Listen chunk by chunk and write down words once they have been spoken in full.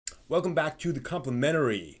Welcome back to The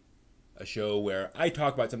Complimentary, a show where I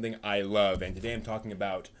talk about something I love, and today I'm talking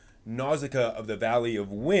about Nausicaä of the Valley of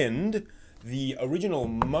Wind, the original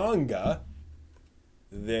manga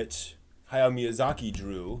that Hayao Miyazaki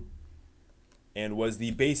drew and was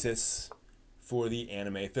the basis for the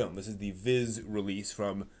anime film. This is the Viz release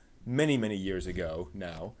from many, many years ago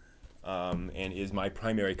now, and is my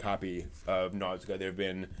primary copy of Nausicaä. There have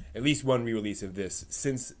been at least one re-release of this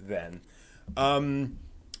since then.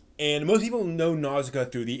 And most people know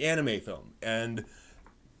Nausicaä through the anime film, and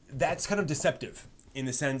that's kind of deceptive in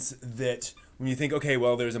the sense that when you think, okay,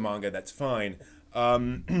 well, there's a manga, that's fine.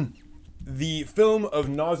 The film of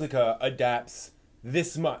Nausicaä adapts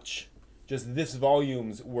this much, just this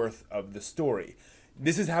volume's worth of the story.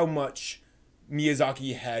 This is how much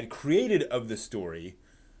Miyazaki had created of the story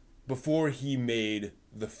before he made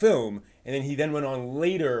the film, and then he went on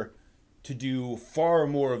later to do far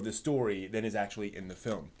more of the story than is actually in the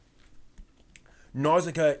film.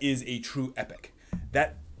 Nausicaä is a true epic.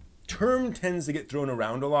 That term tends to get thrown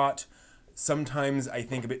around a lot. Sometimes I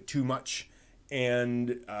think a bit too much,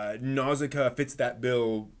 and Nausicaä fits that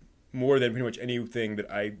bill more than pretty much anything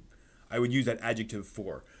that I would use that adjective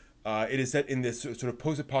for. It is set in this sort of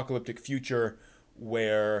post-apocalyptic future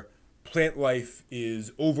where plant life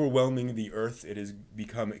is overwhelming the earth. It has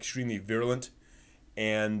become extremely virulent,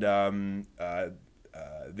 and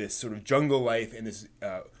this sort of jungle life and this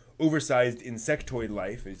oversized insectoid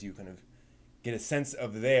life, as you kind of get a sense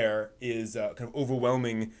of there, is kind of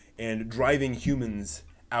overwhelming and driving humans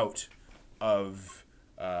out of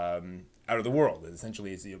the world. It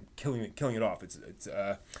essentially is killing it off. It's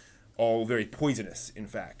all very poisonous, in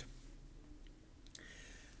fact.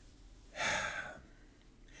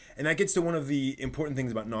 And that gets to one of the important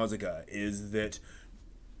things about Nausicaä, is that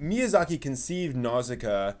Miyazaki conceived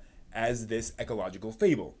Nausicaä as this ecological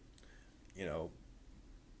fable. You know,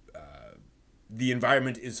 the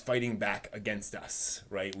environment is fighting back against us,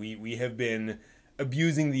 right? We have been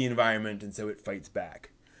abusing the environment, and so it fights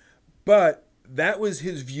back. But that was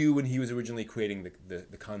his view when he was originally creating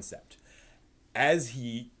the concept. As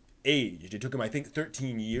he aged, it took him, I think,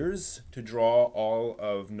 13 years to draw all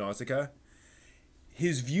of Nausicaä.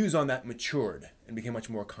 His views on that matured and became much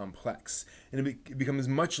more complex. And it becomes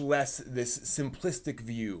much less this simplistic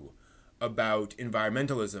view about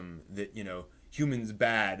environmentalism that, you know, humans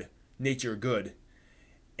bad, nature good.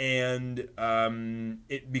 And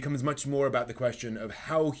it becomes much more about the question of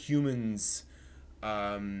how humans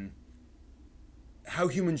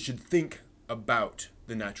should think about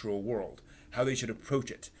the natural world, how they should approach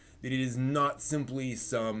it. That it is not simply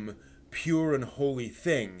some pure and holy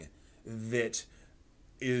thing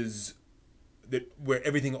where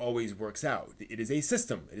everything always works out. It is a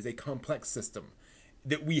system. It is a complex system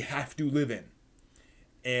that we have to live in.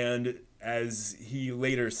 And as he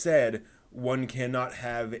later said, one cannot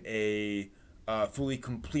have a fully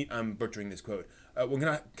complete, I'm butchering this quote, one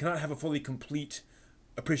cannot have a fully complete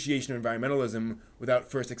appreciation of environmentalism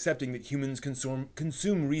without first accepting that humans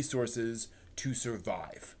consume resources to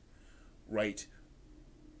survive, right?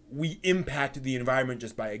 We impact the environment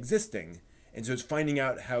just by existing, and so it's finding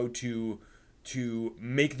out how to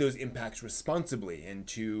make those impacts responsibly and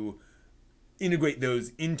to integrate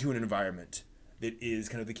those into an environment that is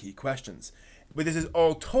kind of the key questions. But this is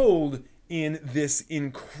all told in this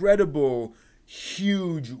incredible,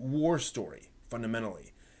 huge war story,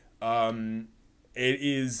 fundamentally. It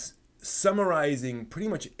is summarizing pretty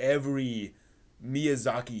much every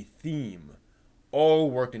Miyazaki theme, all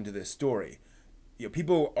worked into this story. You know,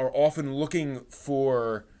 people are often looking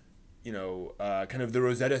for, you know, kind of the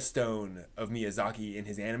Rosetta Stone of Miyazaki in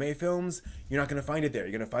his anime films. You're not going to find it there.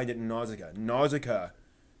 You're going to find it in Nausicaä. Nausicaä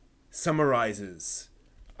summarizes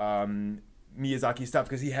Miyazaki stuff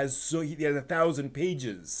because he has 1,000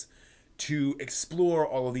 pages to explore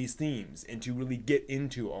all of these themes and to really get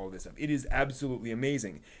into all of this stuff. It is absolutely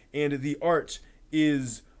amazing, and the art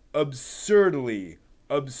is absurdly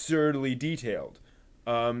detailed.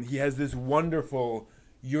 He has this wonderful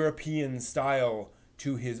European style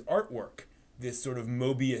to his artwork, this sort of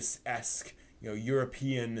Mobius-esque, you know,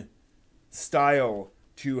 European style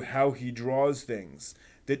to how he draws things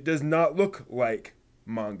that does not look like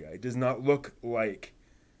manga. It does not look like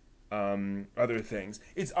other things.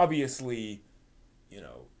 It's obviously, you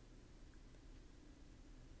know,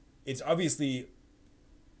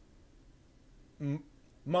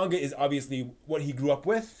 manga is obviously what he grew up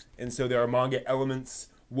with, and so there are manga elements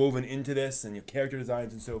woven into this, and your character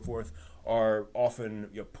designs and so forth are often,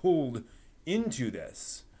 you know, pulled into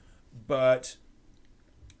this. But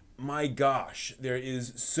my gosh, there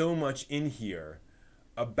is so much in here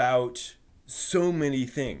about so many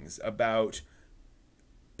things, about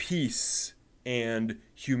peace and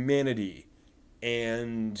humanity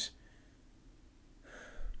and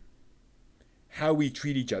how we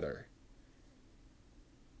treat each other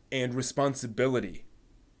and responsibility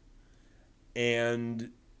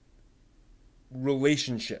and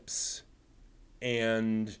relationships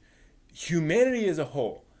and humanity as a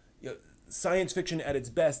whole. Science fiction at its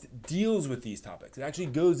best deals with these topics. It actually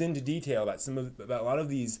goes into detail about about a lot of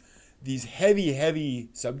these heavy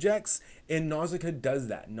subjects, and Nausicaä does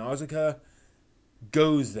that. Nausicaä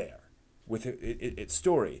goes there with its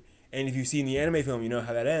story. And if you've seen the anime film, you know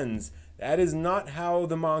how that ends. That is not how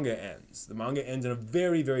the manga ends. The manga ends on a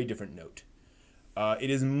very, very different note. It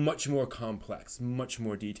is much more complex, much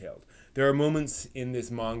more detailed. There are moments in this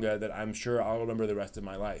manga that I'm sure I'll remember the rest of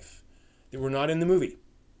my life that were not in the movie.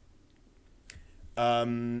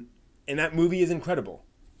 And that movie is incredible.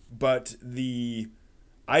 But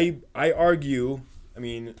I argue, I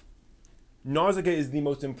mean, Nausicaä is the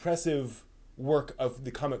most impressive work of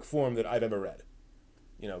the comic form that I've ever read.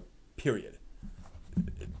 Period.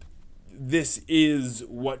 This is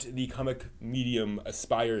what the comic medium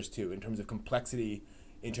aspires to in terms of complexity,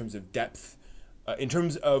 in terms of depth, in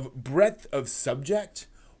terms of breadth of subject,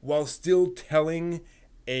 while still telling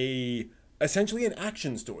essentially an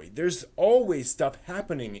action story. There's always stuff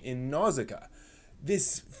happening in Nausicaä.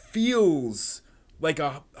 This feels like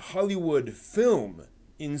a Hollywood film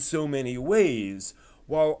in so many ways,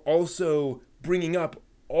 while also bringing up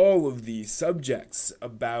all of these subjects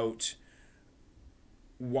about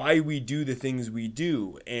why we do the things we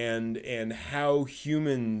do and how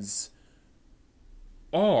humans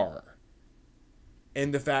are,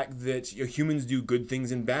 and the fact that humans do good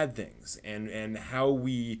things and bad things, and how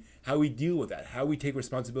we deal with that, how we take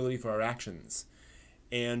responsibility for our actions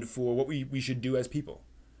and for what we should do as people.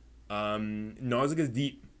 Nausicaä is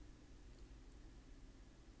deep.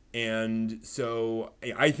 And so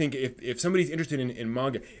I think if somebody's interested in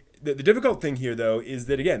manga, the difficult thing here, though, is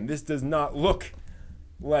that, again, this does not look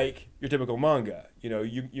like your typical manga.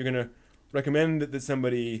 You're going to recommend that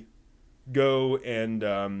somebody go and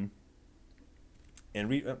read. I'm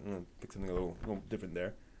going to pick something a little different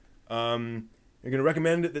there. You're going to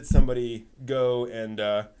recommend that somebody go and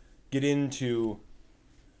get into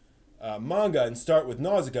manga and start with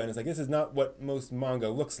Nausicaä, and it's like, this is not what most manga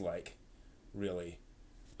looks like, really.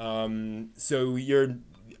 So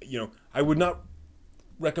I would not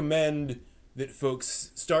recommend that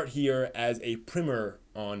folks start here as a primer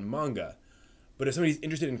on manga. But if somebody's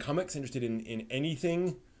interested in comics, interested in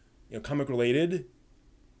anything, comic related,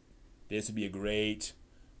 this would be a great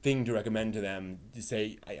thing to recommend to them, to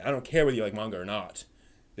say, I don't care whether you like manga or not.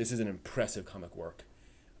 This is an impressive comic work.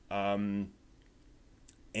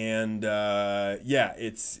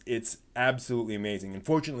 It's absolutely amazing.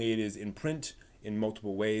 Unfortunately, it is in print in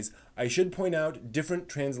multiple ways. I should point out, different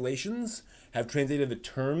translations have translated the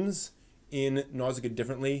terms in Nausicaä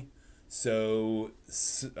differently. So,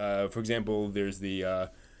 for example, there's the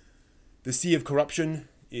Sea of Corruption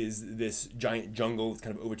is this giant jungle. It's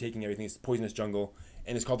kind of overtaking everything. It's a poisonous jungle.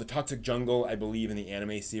 And it's called the Toxic Jungle, I believe, in the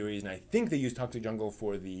anime series. And I think they used Toxic Jungle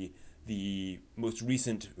for the most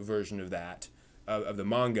recent version of that, of the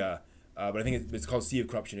manga. But I think it's called Sea of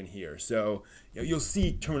Corruption in here. So you'll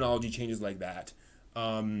see terminology changes like that.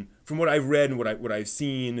 From what I've read and what I've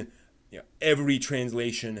seen, every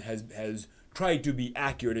translation has tried to be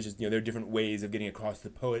accurate. It's just there are different ways of getting across the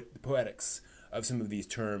poetics of some of these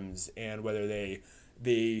terms, and whether they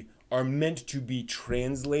are meant to be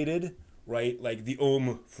translated, right? Like the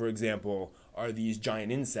for example, are these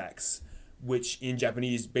giant insects, which in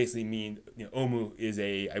Japanese basically mean, omu is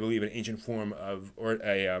I believe an ancient form of, or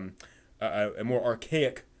a more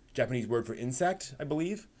archaic Japanese word for insect, I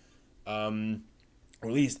believe, or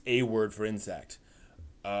at least a word for insect.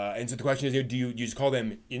 And so the question is, do you just call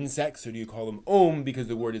them insects, or do you call them because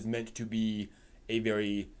the word is meant to be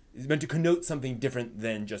is meant to connote something different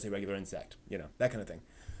than just a regular insect, that kind of thing.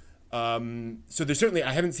 So there's certainly,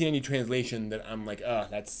 I haven't seen any translation that I'm like,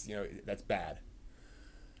 that's bad.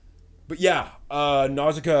 But yeah,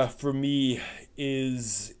 Nausicaä for me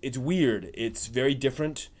it's weird. It's very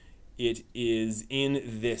different. It is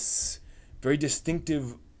in this very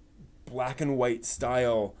distinctive black and white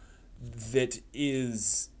style that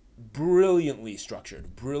is brilliantly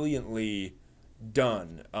structured, brilliantly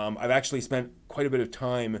done. I've actually spent quite a bit of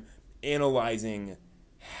time analyzing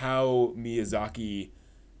how Miyazaki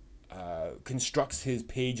constructs his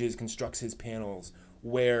pages, constructs his panels,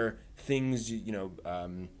 where things,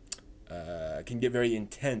 can get very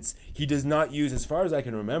intense. He does not use, as far as I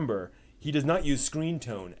can remember, he does not use screen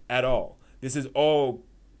tone at all. This is all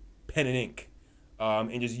pen and ink,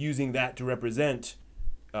 and just using that to represent,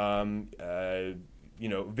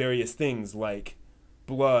 various things like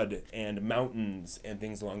blood and mountains and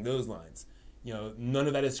things along those lines. None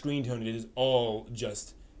of that is screen toned. It is all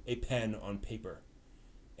just a pen on paper,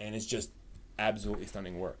 and it's just absolutely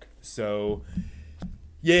stunning work. So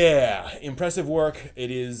yeah, impressive work.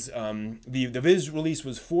 It is. The Viz release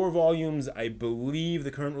was 4 volumes. I believe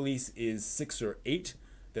the current release is 6 or 8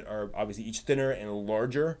 that are obviously each thinner and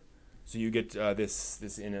larger. So you get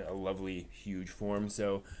this in a lovely huge form.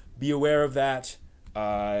 So be aware of that.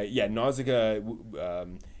 Nausicaä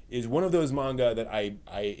is one of those manga that I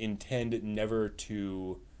intend never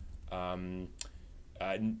to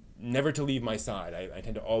leave my side. I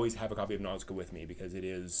tend to always have a copy of Nausicaä with me because it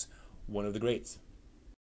is one of the greats.